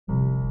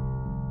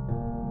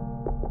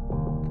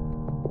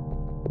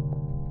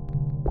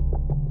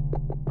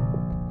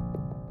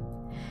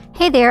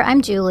Hey there,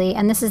 I'm Julie,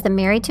 and this is the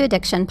Married to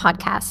Addiction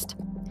podcast.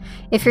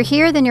 If you're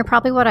here, then you're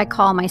probably what I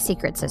call my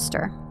secret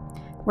sister.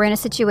 We're in a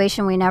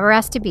situation we never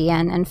asked to be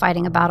in and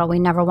fighting a battle we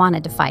never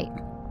wanted to fight.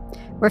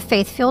 We're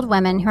faith-filled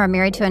women who are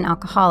married to an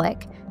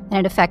alcoholic, and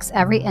it affects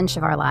every inch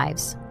of our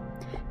lives.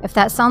 If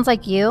that sounds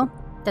like you,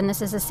 then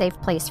this is a safe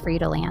place for you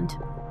to land.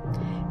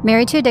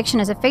 Married to Addiction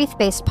is a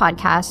faith-based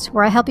podcast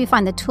where I help you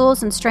find the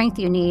tools and strength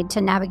you need to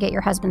navigate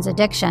your husband's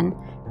addiction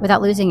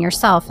without losing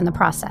yourself in the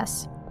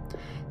process.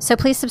 So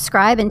please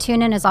subscribe and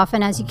tune in as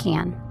often as you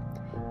can,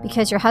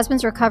 because your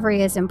husband's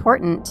recovery is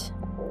important,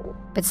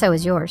 but so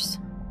is yours.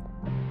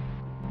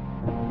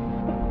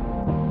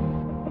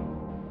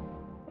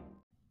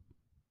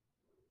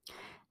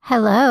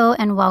 Hello,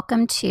 and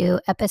welcome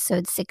to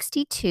episode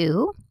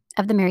 62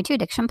 of the Married to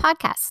Addiction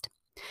podcast.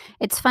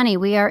 It's funny,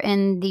 we are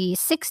in the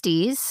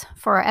 60s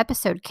for our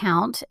episode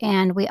count,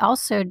 and we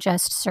also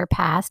just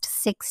surpassed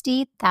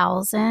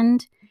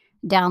 60,000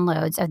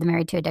 downloads of the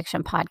Married to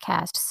Addiction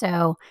podcast.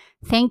 So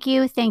thank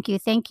you.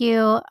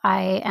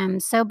 I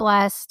am so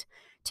blessed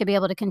to be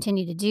able to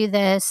continue to do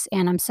this,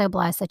 and I'm so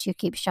blessed that you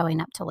keep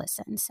showing up to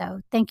listen.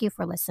 So thank you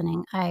for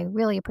listening. I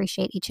really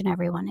appreciate each and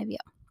every one of you.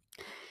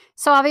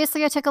 So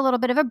obviously I took a little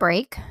bit of a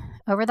break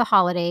over the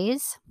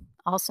holidays.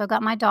 Also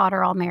got my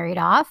daughter all married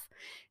off.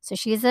 So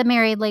she's a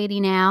married lady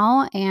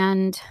now,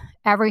 and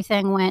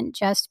everything went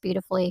just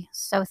beautifully.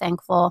 So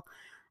thankful.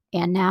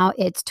 And now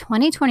it's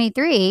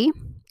 2023,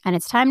 and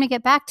it's time to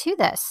get back to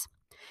this.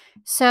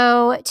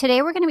 So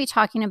today we're going to be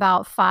talking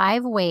about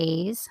 5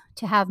 ways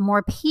to have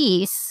more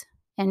peace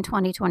in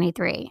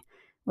 2023,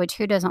 which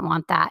who doesn't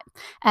want that?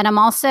 And I'm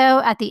also,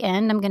 at the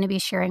end, I'm going to be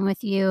sharing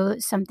with you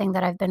something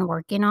that I've been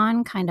working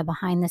on kind of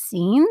behind the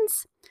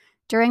scenes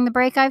during the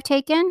break I've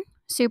taken.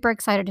 Super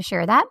excited to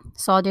share that.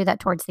 So I'll do that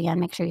towards the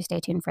end. Make sure you stay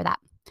tuned for that.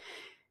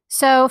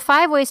 So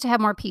 5 ways to have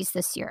more peace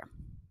this year.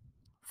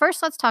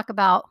 First, let's talk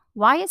about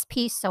why is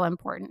peace so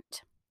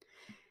important?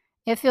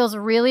 It feels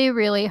really,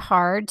 really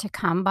hard to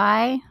come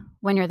by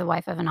when you're the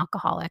wife of an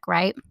alcoholic,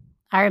 right?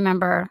 I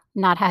remember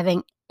not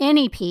having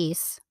any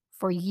peace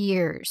for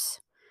years,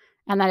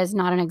 and that is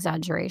not an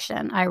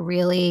exaggeration. I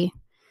really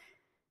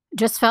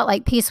just felt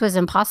like peace was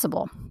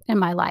impossible in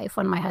my life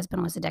when my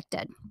husband was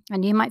addicted,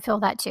 and you might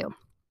feel that too.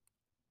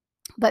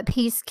 But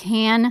peace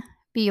can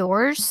be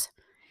yours,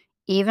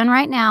 even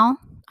right now,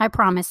 I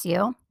promise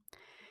you.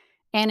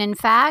 And in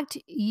fact,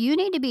 you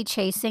need to be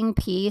chasing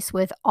peace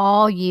with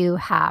all you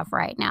have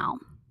right now.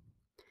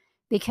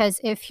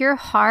 Because if your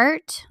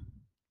heart,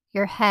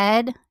 your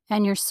head,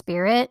 and your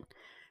spirit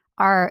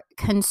are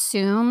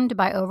consumed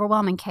by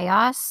overwhelm and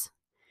chaos,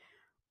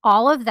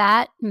 all of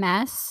that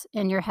mess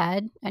in your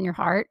head and your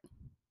heart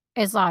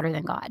is louder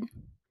than God.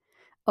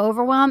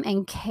 Overwhelm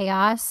and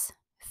chaos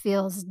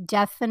feels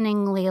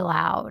deafeningly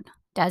loud,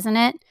 doesn't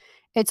it?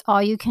 It's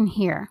all you can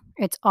hear.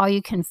 It's all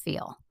you can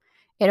feel.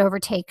 It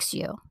overtakes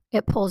you.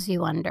 It pulls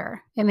you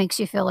under. It makes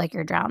you feel like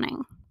you're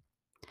drowning.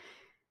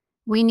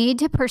 We need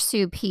to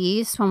pursue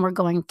peace when we're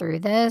going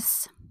through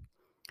this,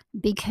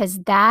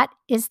 because that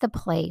is the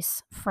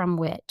place from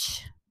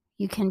which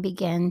you can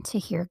begin to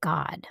hear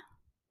God.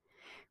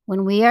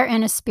 When we are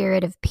in a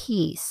spirit of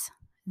peace,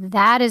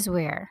 that is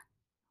where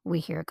we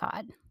hear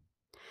God.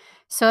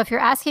 So if you're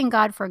asking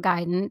God for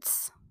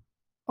guidance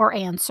or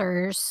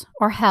answers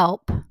or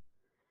help,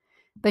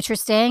 but you're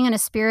staying in a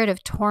spirit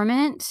of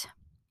torment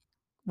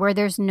where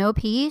there's no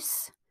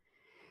peace,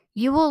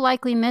 you will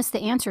likely miss the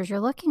answers you're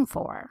looking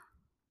for.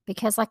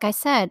 Because like I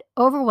said,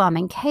 overwhelm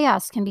and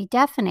chaos can be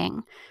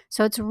deafening.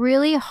 So it's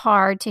really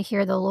hard to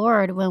hear the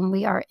Lord when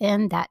we are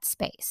in that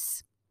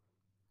space.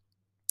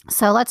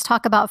 So let's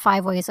talk about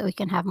 5 ways that we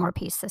can have more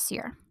peace this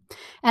year.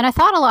 And I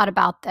thought a lot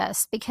about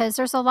this because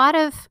there's a lot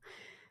of,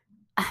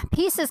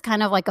 peace is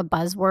kind of like a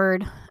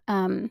buzzword.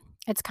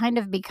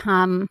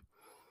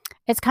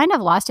 It's kind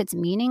of lost its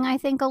meaning, I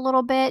think, a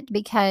little bit,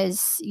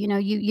 because,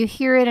 you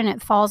hear it and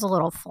it falls a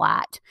little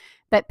flat.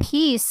 But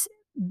peace,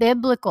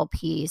 biblical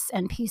peace,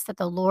 and peace that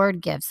the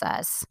Lord gives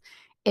us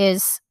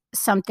is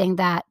something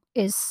that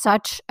is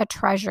such a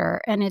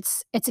treasure, and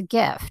it's a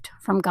gift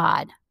from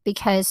God,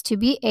 because to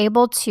be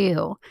able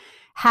to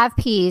have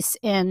peace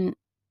in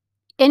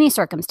any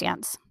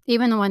circumstance,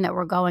 even the one that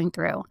we're going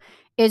through,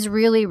 is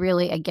really,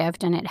 really a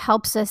gift, and it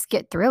helps us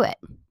get through it.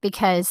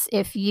 Because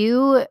if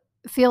you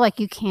feel like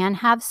you can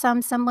have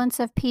some semblance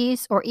of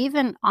peace, or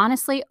even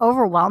honestly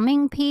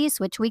overwhelming peace,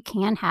 which we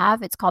can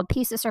have, it's called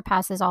peace that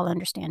surpasses all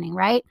understanding,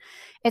 right?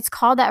 It's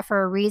called that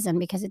for a reason,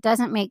 because it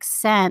doesn't make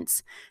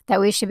sense that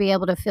we should be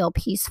able to feel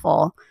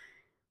peaceful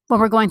when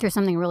we're going through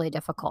something really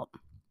difficult.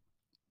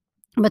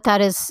 But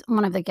that is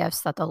one of the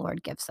gifts that the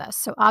Lord gives us.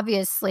 So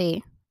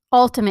obviously,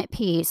 ultimate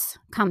peace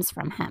comes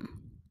from Him.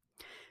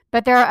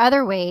 But there are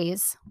other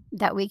ways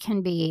that we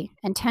can be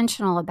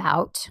intentional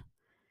about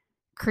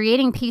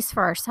creating peace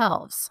for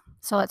ourselves.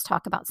 So let's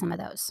talk about some of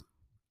those.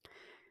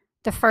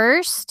 The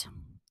first,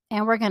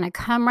 and we're going to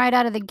come right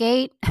out of the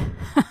gate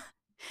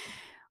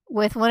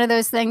with one of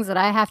those things that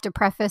I have to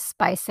preface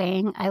by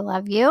saying, I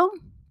love you.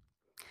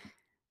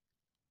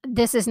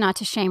 This is not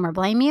to shame or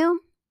blame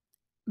you,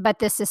 but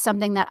this is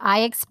something that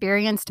I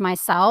experienced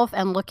myself.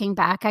 And looking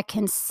back, I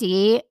can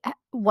see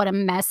what a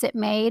mess it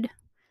made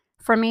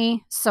for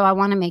me. So I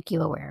want to make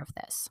you aware of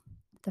this.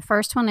 The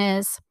first one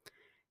is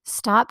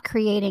stop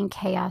creating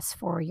chaos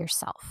for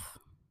yourself.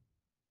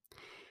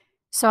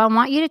 So I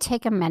want you to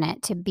take a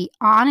minute to be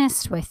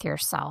honest with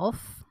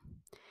yourself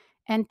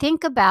and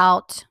think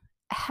about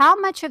how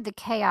much of the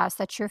chaos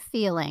that you're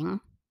feeling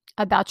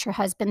about your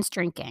husband's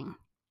drinking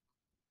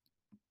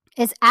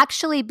is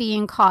actually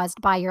being caused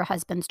by your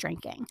husband's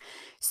drinking.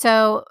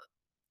 So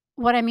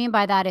what I mean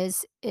by that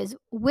is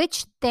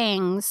which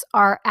things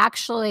are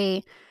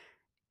actually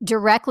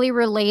directly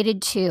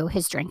related to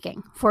his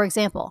drinking. For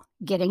example,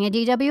 getting a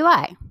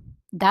DWI.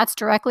 That's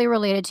directly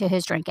related to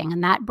his drinking,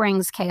 and that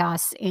brings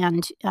chaos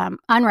and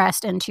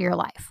unrest into your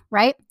life,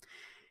 right?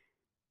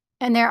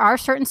 And there are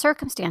certain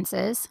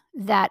circumstances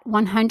that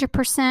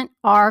 100%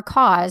 are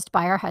caused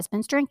by our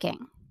husband's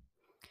drinking.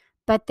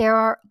 But there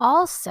are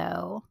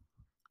also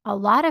a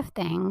lot of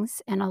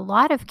things and a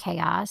lot of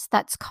chaos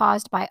that's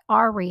caused by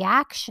our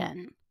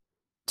reaction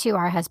to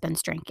our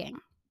husband's drinking.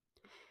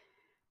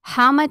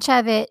 How much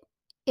of it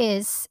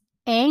is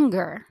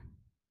anger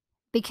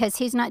because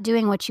he's not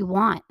doing what you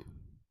want?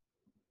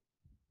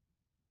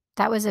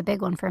 That was a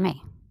big one for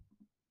me.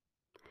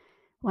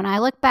 When I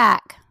look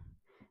back,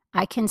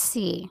 I can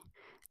see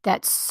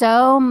that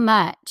so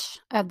much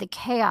of the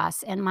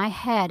chaos in my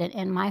head and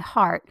in my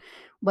heart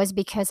was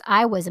because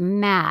I was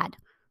mad,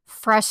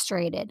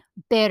 frustrated,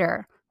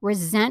 bitter,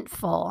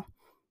 resentful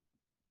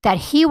that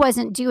he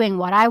wasn't doing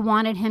what I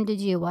wanted him to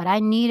do, what I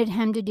needed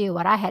him to do,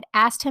 what I had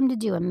asked him to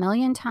do a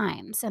million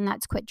times, and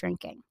that's quit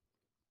drinking.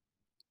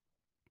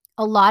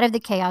 A lot of the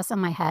chaos in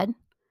my head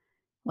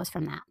was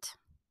from that.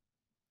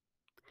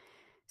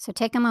 So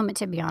take a moment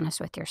to be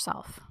honest with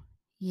yourself.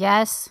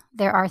 Yes,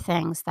 there are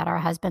things that our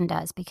husband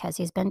does because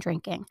he's been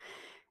drinking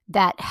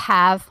that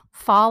have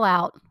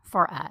fallout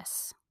for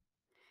us.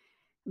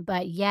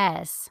 But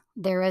yes,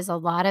 there is a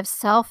lot of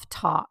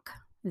self-talk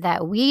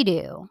that we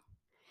do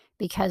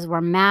because we're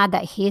mad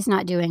that he's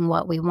not doing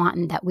what we want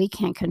and that we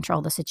can't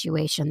control the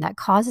situation that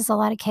causes a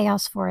lot of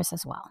chaos for us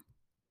as well.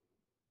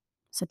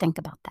 So think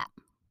about that.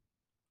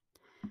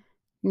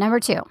 Number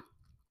 2,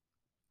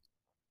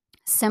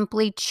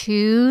 simply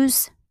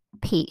choose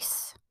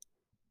peace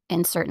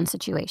in certain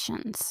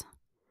situations.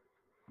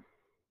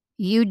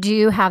 You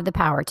do have the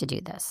power to do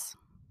this.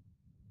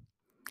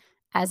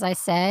 As I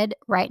said,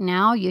 right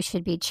now, you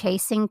should be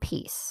chasing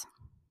peace.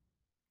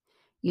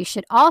 You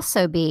should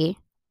also be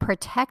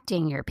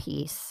protecting your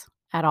peace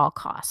at all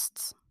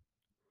costs.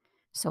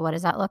 So what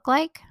does that look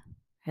like?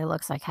 It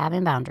looks like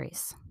having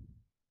boundaries.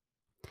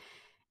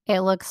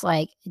 It looks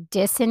like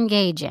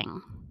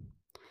disengaging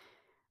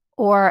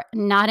or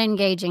not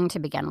engaging to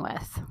begin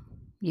with.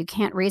 You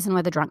can't reason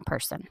with a drunk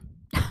person.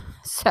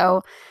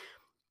 So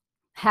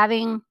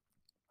attempting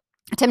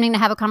to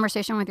have a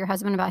conversation with your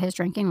husband about his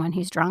drinking when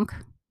he's drunk,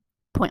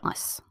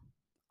 pointless.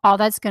 All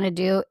that's going to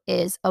do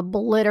is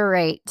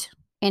obliterate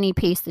any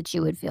peace that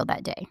you would feel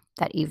that day,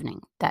 that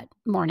evening, that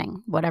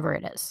morning, whatever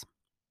it is.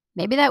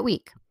 Maybe that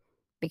week,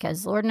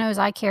 because Lord knows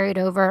I carried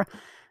over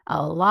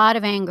a lot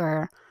of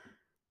anger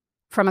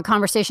from a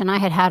conversation I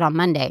had on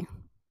Monday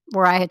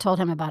where I had told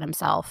him about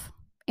himself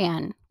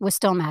and was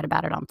still mad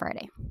about it on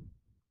Friday.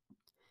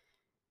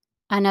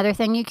 Another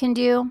thing you can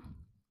do,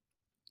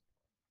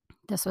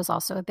 this was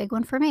also a big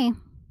one for me,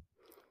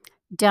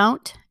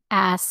 don't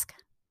ask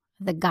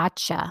the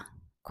gotcha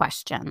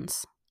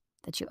questions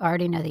that you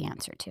already know the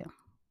answer to.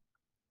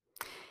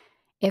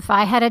 If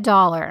I had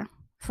 $1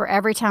 for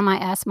every time I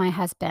asked my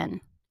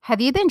husband, have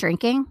you been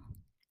drinking?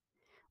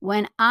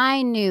 When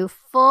I knew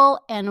full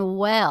and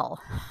well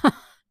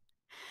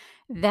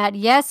that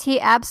yes, he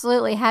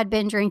absolutely had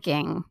been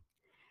drinking,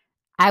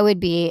 I would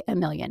be a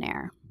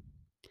millionaire.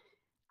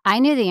 I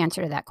knew the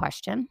answer to that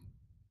question.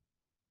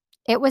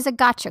 It was a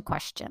gotcha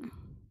question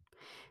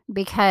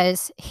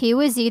because he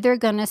was either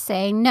going to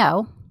say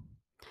no,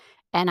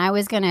 and I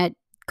was going to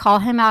call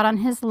him out on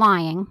his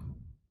lying,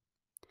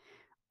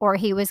 or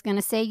he was going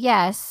to say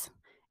yes,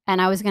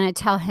 and I was going to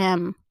tell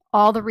him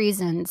all the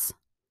reasons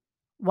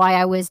why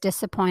I was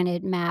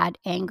disappointed, mad,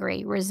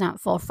 angry,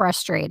 resentful,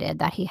 frustrated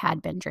that he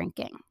had been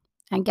drinking.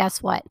 And guess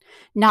what?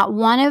 Not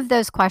one of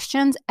those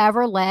questions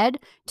ever led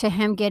to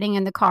him getting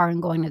in the car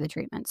and going to the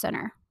treatment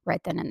center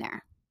right then and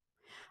there.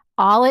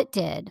 All it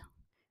did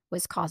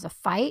was cause a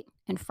fight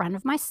in front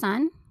of my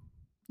son,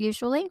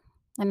 usually,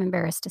 I'm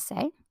embarrassed to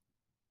say,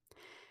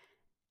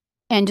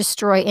 and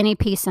destroy any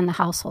peace in the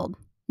household.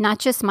 Not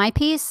just my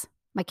peace,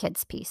 my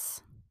kids'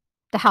 peace,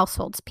 the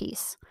household's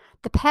peace,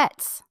 the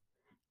pets.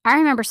 I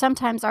remember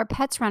sometimes our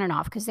pets running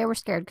off because they were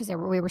scared because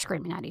we were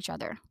screaming at each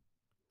other.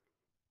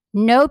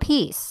 No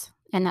peace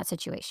in that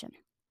situation.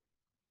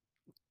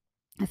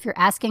 If you're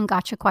asking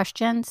gotcha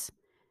questions,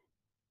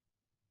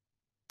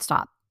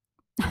 stop.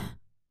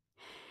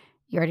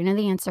 You already know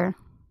the answer.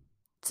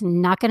 It's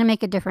not going to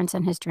make a difference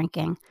in his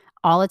drinking.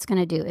 All it's going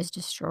to do is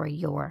destroy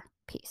your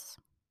peace.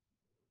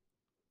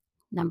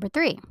 Number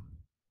 3.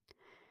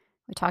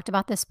 We talked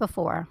about this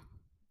before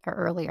or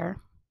earlier.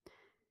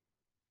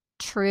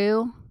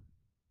 True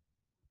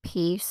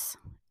peace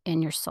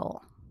in your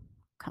soul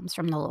comes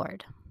from the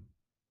Lord.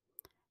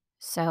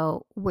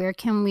 So where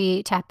can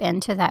we tap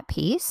into that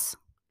peace?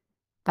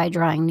 By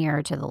drawing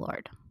nearer to the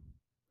Lord.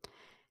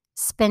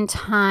 Spend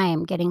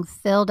time getting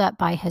filled up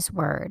by His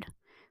Word.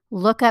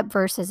 Look up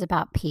verses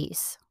about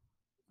peace.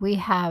 We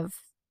have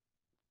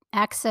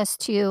access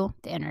to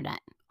the internet.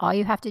 All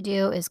you have to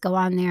do is go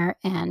on there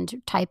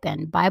and type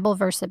in Bible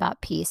verse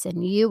about peace,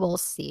 and you will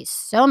see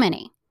so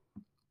many.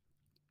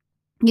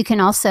 You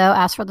can also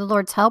ask for the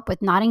Lord's help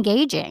with not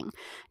engaging,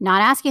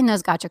 not asking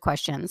those gotcha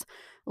questions.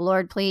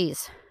 Lord,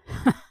 please,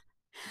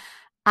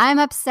 I'm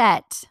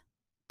upset.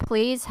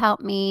 Please help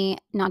me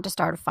not to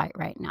start a fight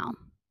right now.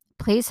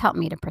 Please help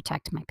me to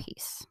protect my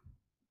peace.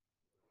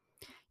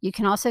 You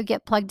can also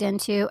get plugged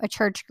into a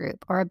church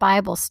group or a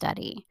Bible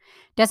study.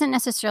 Doesn't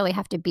necessarily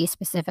have to be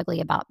specifically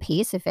about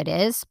peace. If it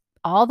is,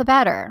 all the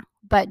better.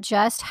 But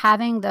just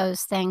having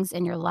those things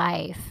in your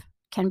life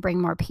can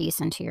bring more peace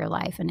into your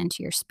life and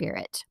into your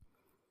spirit.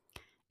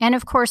 And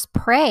of course,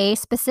 pray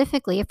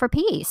specifically for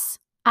peace.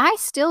 I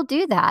still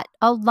do that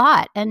a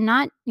lot, and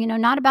not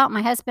about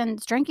my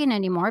husband's drinking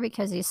anymore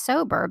because he's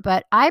sober,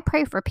 but I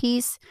pray for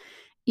peace.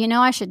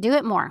 I should do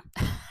it more.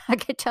 I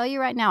could tell you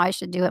right now, I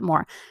should do it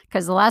more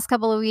because the last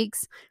couple of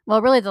weeks,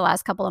 well, really the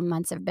last couple of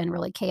months have been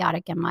really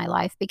chaotic in my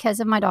life because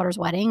of my daughter's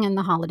wedding and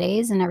the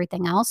holidays and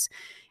everything else.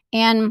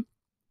 And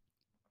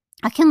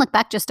I can look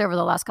back just over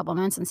the last couple of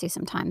months and see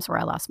some times where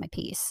I lost my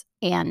peace.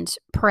 And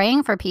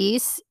praying for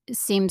peace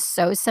seems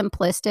so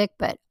simplistic,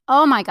 but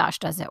oh my gosh,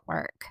 does it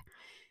work?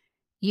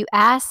 You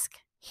ask,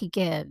 He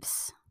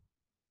gives.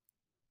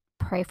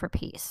 Pray for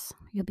peace.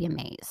 You'll be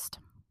amazed.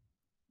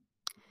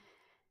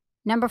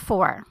 Number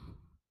 4,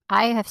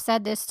 I have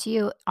said this to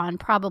you on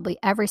probably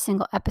every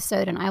single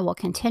episode, and I will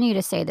continue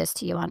to say this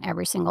to you on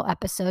every single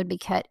episode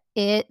because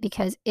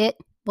it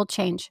will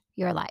change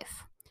your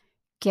life.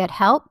 Get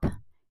help,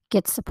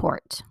 get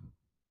support.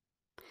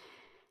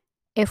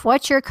 If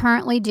what you're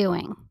currently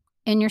doing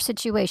in your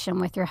situation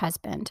with your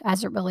husband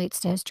as it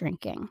relates to his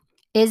drinking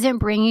isn't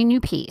bringing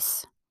you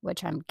peace,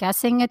 which I'm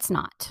guessing it's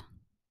not,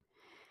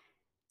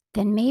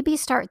 then maybe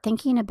start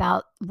thinking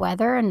about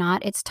whether or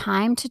not it's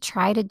time to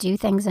try to do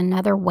things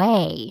another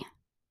way.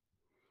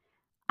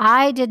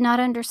 I did not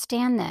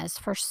understand this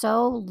for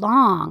so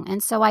long,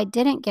 and so I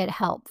didn't get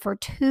help for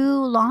too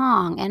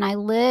long, and I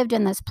lived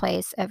in this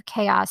place of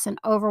chaos and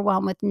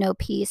overwhelm with no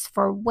peace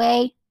for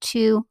way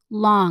too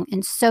long,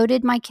 and so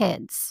did my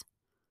kids.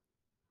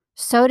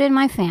 So did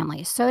my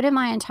family. So did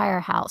my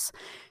entire house.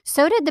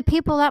 So did the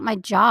people at my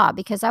job,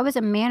 because I was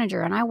a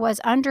manager and I was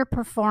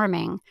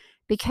underperforming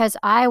because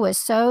I was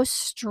so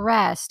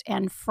stressed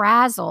and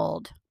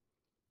frazzled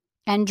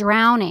and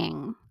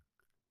drowning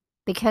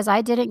because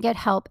I didn't get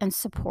help and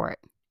support.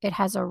 It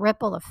has a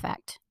ripple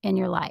effect in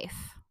your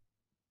life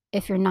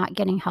if you're not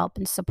getting help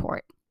and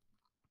support.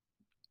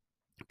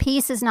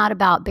 Peace is not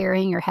about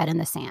burying your head in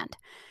the sand.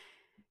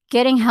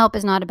 Getting help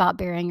is not about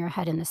burying your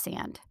head in the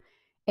sand.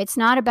 It's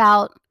not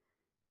about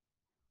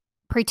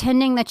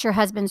pretending that your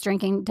husband's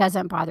drinking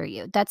doesn't bother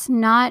you. That's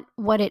not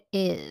what it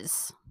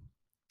is.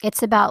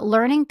 It's about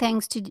learning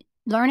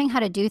how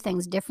to do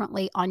things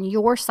differently on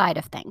your side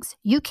of things.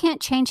 You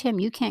can't change him.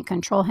 You can't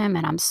control him.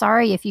 And I'm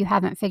sorry if you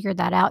haven't figured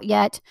that out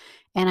yet.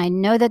 And I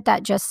know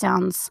that just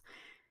sounds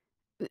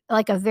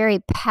like a very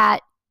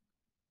pat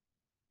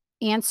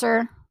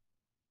answer.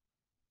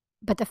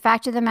 But the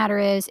fact of the matter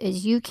is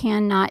you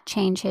cannot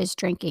change his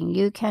drinking.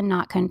 You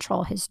cannot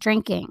control his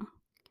drinking.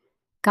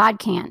 God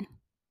can.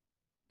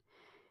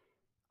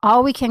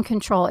 All we can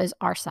control is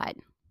our side.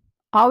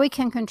 All we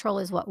can control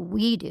is what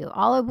we do.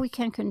 All we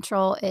can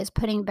control is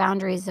putting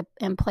boundaries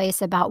in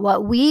place about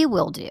what we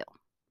will do.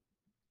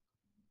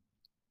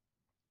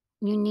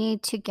 You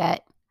need to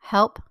get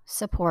help,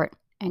 support,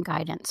 and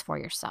guidance for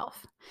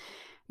yourself.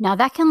 Now,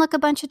 that can look a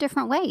bunch of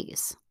different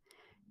ways.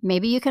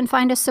 Maybe you can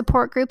find a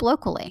support group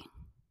locally.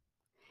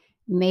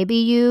 Maybe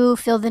you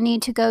feel the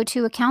need to go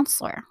to a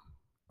counselor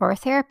or a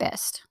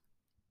therapist.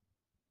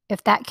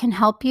 If that can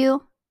help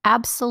you,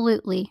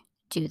 absolutely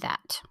do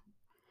that.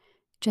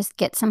 Just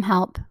get some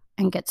help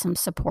and get some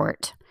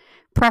support,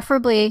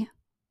 preferably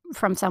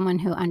from someone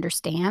who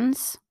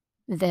understands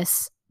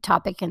this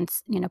topic in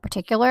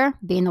particular,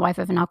 being the wife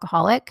of an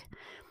alcoholic.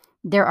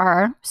 There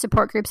are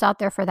support groups out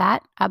there for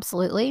that.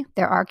 Absolutely.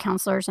 There are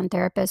counselors and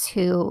therapists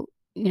who,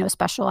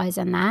 specialize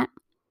in that.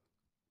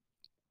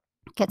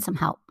 Get some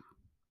help.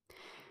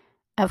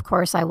 Of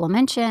course, I will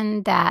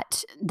mention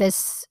that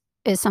this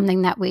is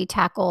something that we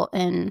tackle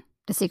in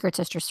the Secret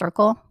Sister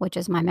Circle, which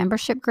is my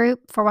membership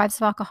group for wives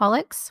of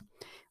alcoholics.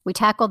 We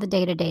tackle the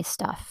day-to-day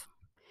stuff.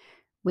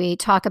 We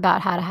talk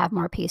about how to have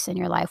more peace in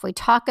your life. We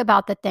talk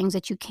about the things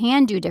that you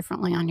can do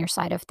differently on your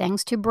side of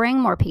things to bring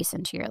more peace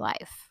into your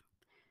life.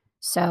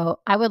 So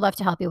I would love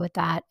to help you with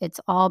that. It's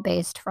all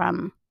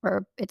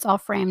it's all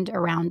framed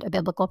around a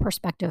biblical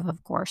perspective,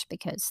 of course,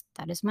 because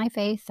that is my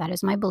faith, that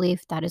is my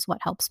belief, that is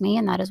what helps me,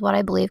 and that is what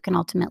I believe can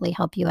ultimately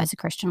help you as a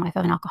Christian wife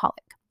of an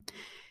alcoholic.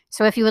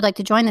 So if you would like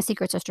to join the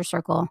Secret Sister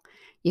Circle,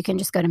 you can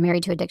just go to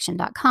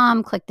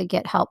marriedtoaddiction.com, click the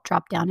Get Help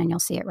drop down, and you'll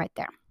see it right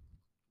there.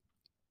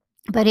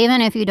 But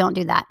even if you don't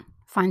do that,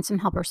 find some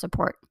help or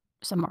support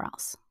somewhere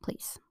else,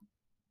 please.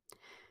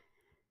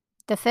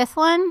 The fifth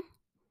one,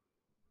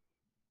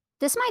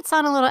 this might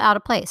sound a little out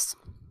of place,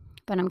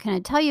 but I'm going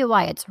to tell you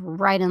why it's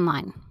right in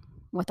line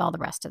with all the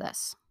rest of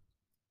this.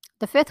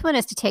 The fifth one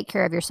is to take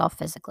care of yourself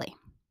physically.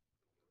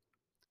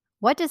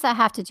 What does that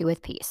have to do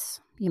with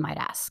peace, you might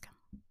ask?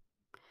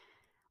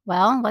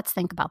 Well, let's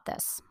think about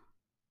this.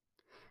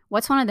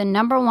 What's one of the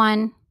number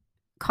one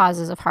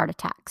causes of heart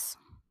attacks?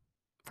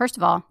 First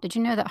of all, did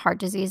you know that heart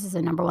disease is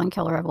the number one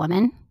killer of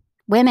women?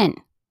 Women.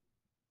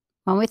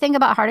 When we think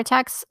about heart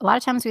attacks, a lot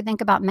of times we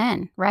think about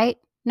men, right?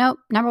 Nope,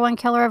 number one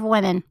killer of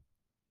women.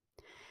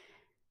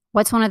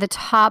 What's one of the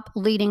top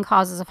leading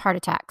causes of heart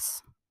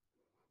attacks?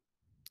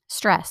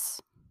 Stress.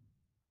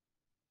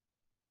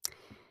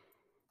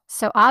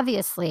 So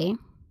obviously,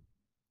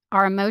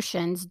 our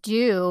emotions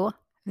do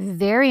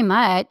very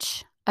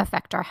much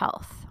affect our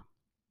health.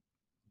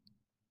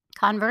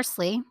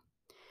 Conversely,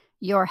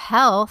 your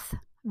health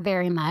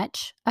very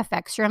much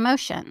affects your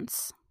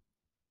emotions.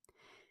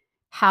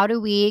 How do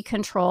we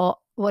control,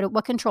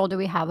 what control do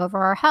we have over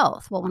our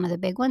health? Well, one of the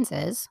big ones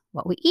is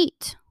what we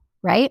eat,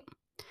 right?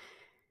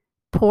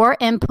 Poor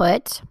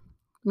input,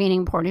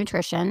 meaning poor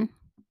nutrition,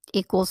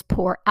 equals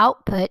poor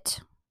output,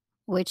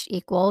 which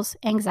equals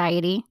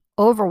anxiety,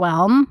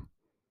 overwhelm,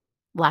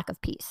 lack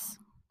of peace.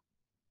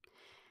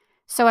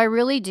 So I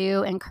really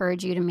do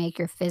encourage you to make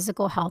your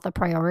physical health a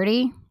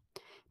priority,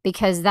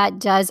 because that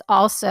does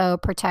also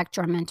protect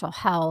your mental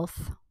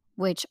health,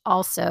 which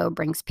also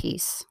brings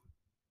peace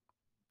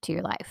to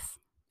your life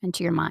and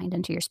to your mind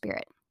and to your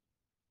spirit.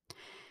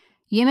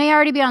 You may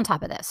already be on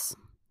top of this.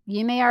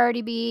 You may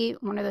already be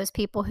one of those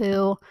people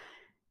who,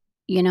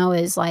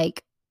 is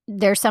like,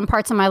 there's some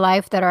parts of my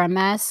life that are a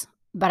mess,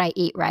 but I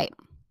eat right.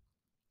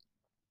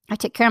 I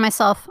take care of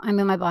myself. I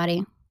move my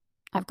body.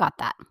 I've got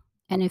that.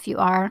 And if you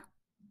are,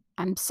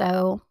 I'm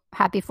so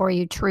happy for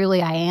you.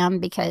 Truly, I am,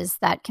 because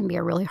that can be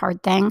a really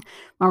hard thing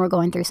when we're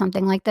going through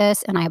something like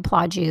this, and I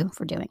applaud you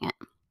for doing it.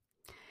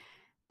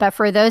 But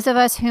for those of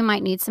us who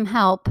might need some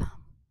help,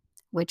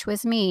 which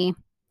was me,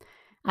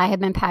 I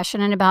have been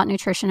passionate about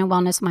nutrition and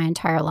wellness my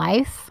entire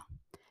life.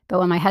 But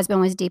when my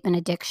husband was deep in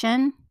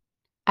addiction,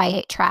 I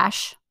ate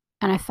trash,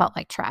 and I felt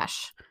like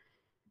trash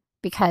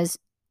because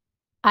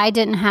I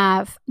didn't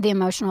have the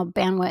emotional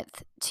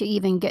bandwidth to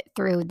even get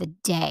through the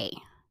day.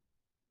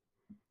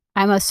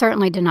 I most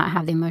certainly did not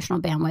have the emotional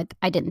bandwidth,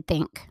 I didn't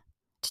think,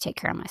 to take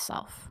care of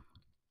myself.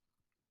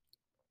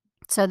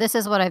 So this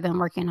is what I've been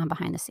working on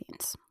behind the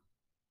scenes.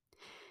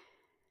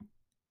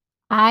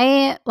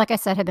 I, like I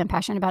said, have been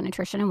passionate about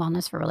nutrition and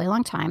wellness for a really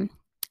long time.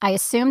 I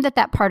assumed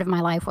that part of my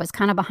life was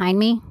kind of behind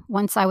me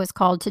once I was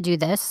called to do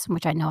this,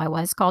 which I know I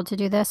was called to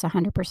do this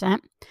 100%.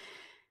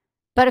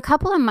 But a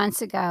couple of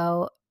months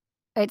ago,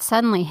 it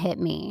suddenly hit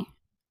me,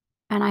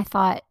 and I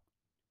thought,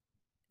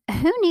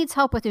 who needs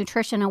help with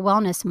nutrition and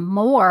wellness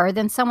more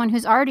than someone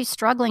who's already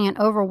struggling and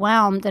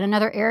overwhelmed in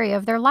another area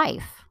of their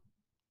life?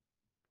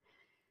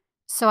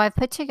 So I've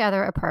put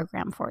together a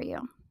program for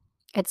you.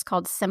 It's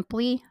called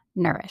Simply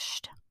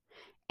Nourished,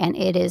 and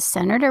it is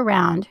centered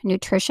around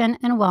nutrition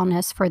and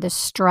wellness for the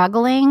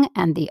struggling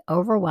and the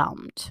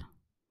overwhelmed.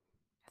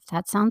 If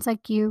that sounds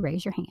like you,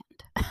 raise your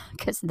hand,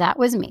 because that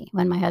was me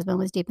when my husband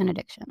was deep in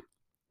addiction.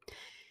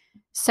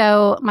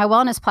 So my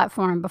wellness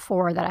platform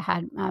before that I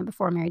had,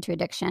 before Married to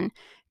Addiction,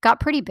 got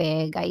pretty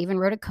big. I even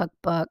wrote a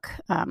cookbook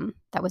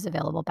that was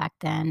available back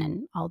then,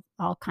 and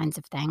all kinds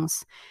of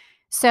things.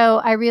 So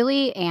I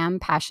really am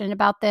passionate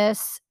about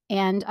this,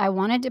 and I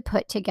wanted to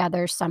put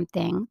together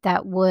something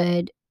that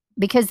would,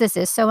 because this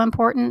is so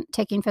important,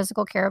 taking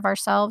physical care of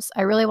ourselves,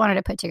 I really wanted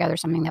to put together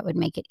something that would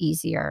make it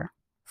easier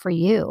for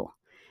you.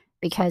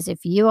 Because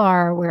if you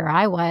are where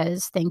I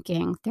was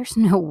thinking, there's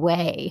no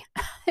way,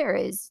 there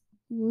is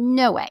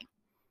no way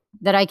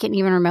that I can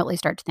even remotely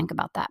start to think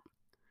about that,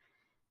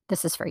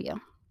 this is for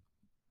you.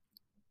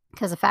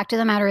 Because the fact of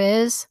the matter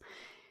is,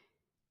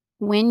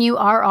 when you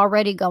are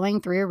already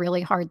going through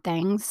really hard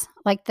things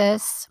like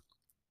this,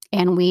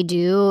 and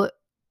you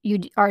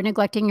are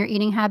neglecting your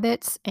eating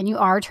habits, and you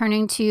are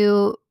turning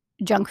to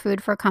junk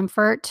food for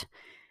comfort,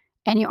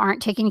 and you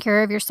aren't taking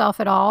care of yourself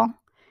at all,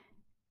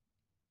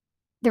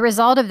 the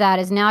result of that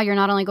is now you're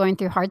not only going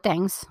through hard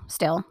things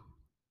still,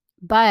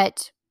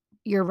 but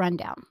you're run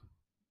down.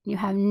 You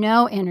have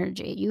no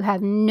energy. You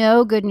have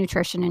no good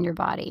nutrition in your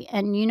body.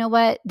 And you know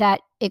what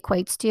that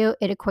equates to?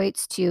 It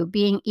equates to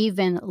being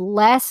even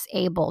less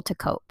able to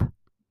cope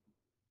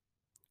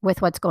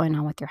with what's going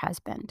on with your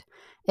husband.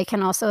 It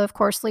can also, of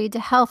course, lead to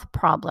health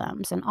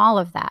problems and all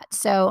of that.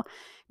 So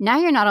now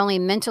you're not only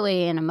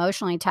mentally and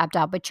emotionally tapped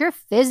out, but you're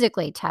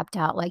physically tapped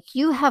out. Like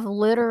you have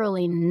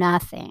literally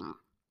nothing.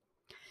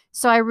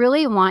 So I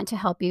really want to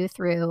help you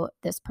through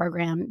this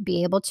program,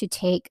 be able to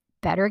take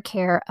better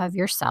care of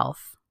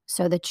yourself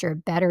so that you're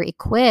better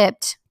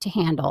equipped to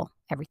handle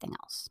everything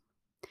else.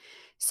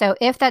 So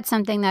if that's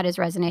something that is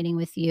resonating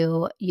with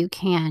you, you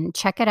can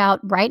check it out.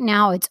 Right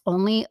now, it's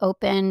only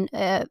open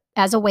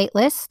as a wait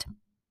list.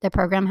 The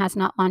program has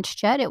not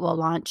launched yet. It will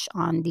launch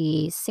on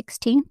the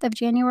 16th of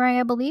January,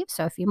 I believe.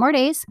 So a few more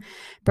days.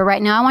 But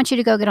right now, I want you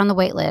to go get on the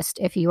wait list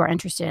if you are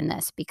interested in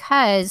this,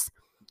 because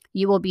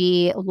you will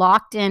be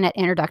locked in at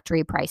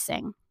introductory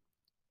pricing.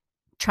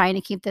 Trying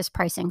to keep this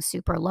pricing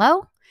super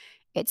low.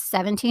 It's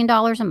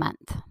 $17 a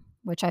month,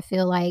 which I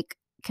feel like,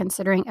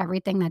 considering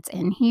everything that's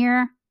in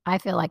here, I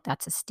feel like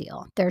that's a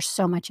steal. There's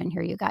so much in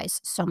here, you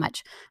guys, so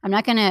much. I'm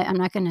not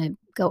gonna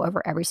go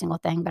over every single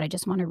thing, but I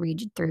just want to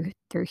read through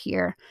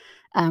here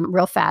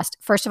real fast.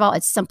 First of all,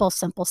 it's simple,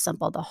 simple,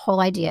 simple. The whole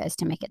idea is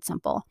to make it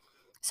simple.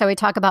 So we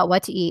talk about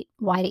what to eat,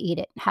 why to eat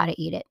it, how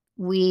to eat it.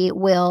 We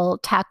will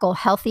tackle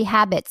healthy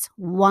habits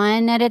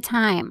one at a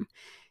time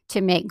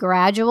to make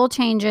gradual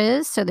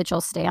changes so that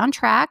you'll stay on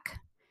track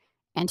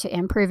and to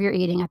improve your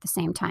eating at the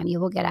same time.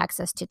 You will get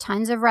access to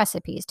tons of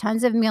recipes,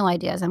 tons of meal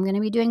ideas. I'm going to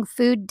be doing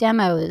food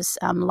demos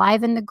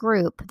live in the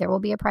group. There will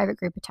be a private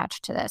group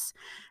attached to this.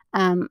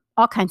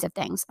 All kinds of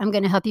things. I'm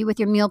going to help you with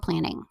your meal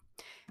planning.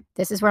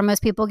 This is where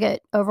most people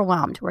get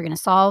overwhelmed. We're going to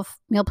solve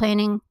your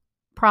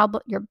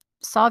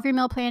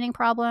meal planning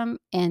problem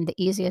in the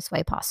easiest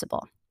way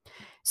possible.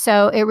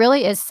 So it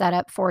really is set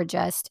up for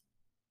just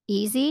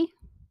easy,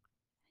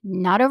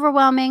 not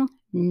overwhelming,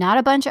 not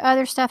a bunch of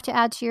other stuff to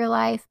add to your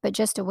life, but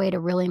just a way to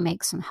really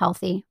make some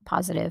healthy,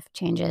 positive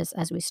changes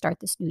as we start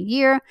this new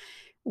year,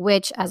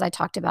 which, as I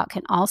talked about,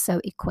 can also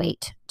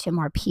equate to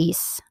more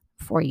peace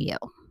for you.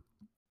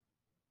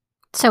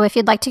 So if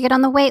you'd like to get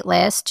on the wait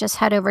list, just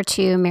head over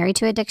to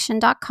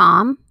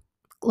marriedtoaddiction.com,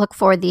 look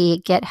for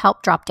the Get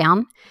Help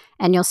dropdown,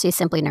 and you'll see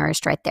Simply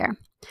Nourished right there.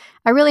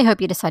 I really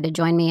hope you decide to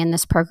join me in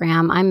this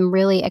program. I'm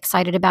really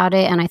excited about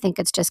it, and I think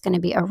it's just going to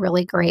be a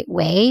really great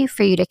way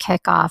for you to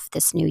kick off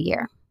this new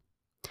year.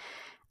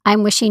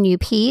 I'm wishing you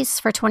peace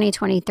for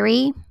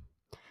 2023.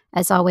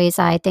 As always,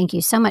 I thank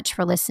you so much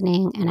for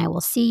listening, and I will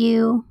see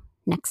you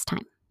next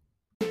time.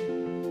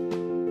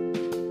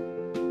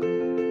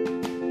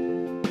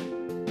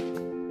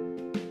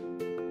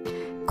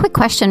 Quick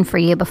question for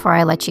you before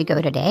I let you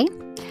go today.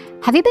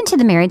 Have you been to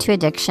the Married to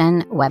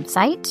Addiction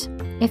website?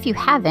 If you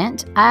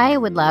haven't, I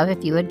would love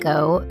if you would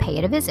go pay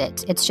it a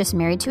visit. It's just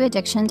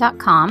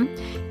marriedtoaddiction.com.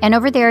 And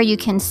over there, you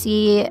can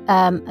see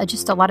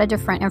just a lot of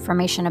different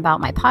information about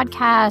my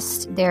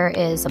podcast. There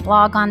is a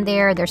blog on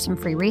there. There's some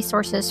free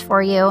resources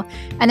for you.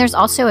 And there's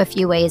also a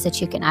few ways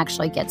that you can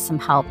actually get some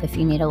help if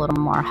you need a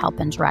little more help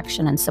and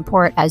direction and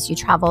support as you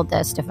travel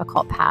this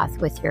difficult path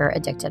with your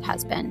addicted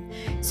husband.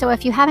 So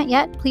if you haven't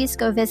yet, please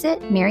go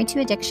visit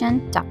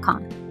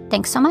marriedtoaddiction.com.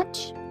 Thanks so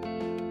much.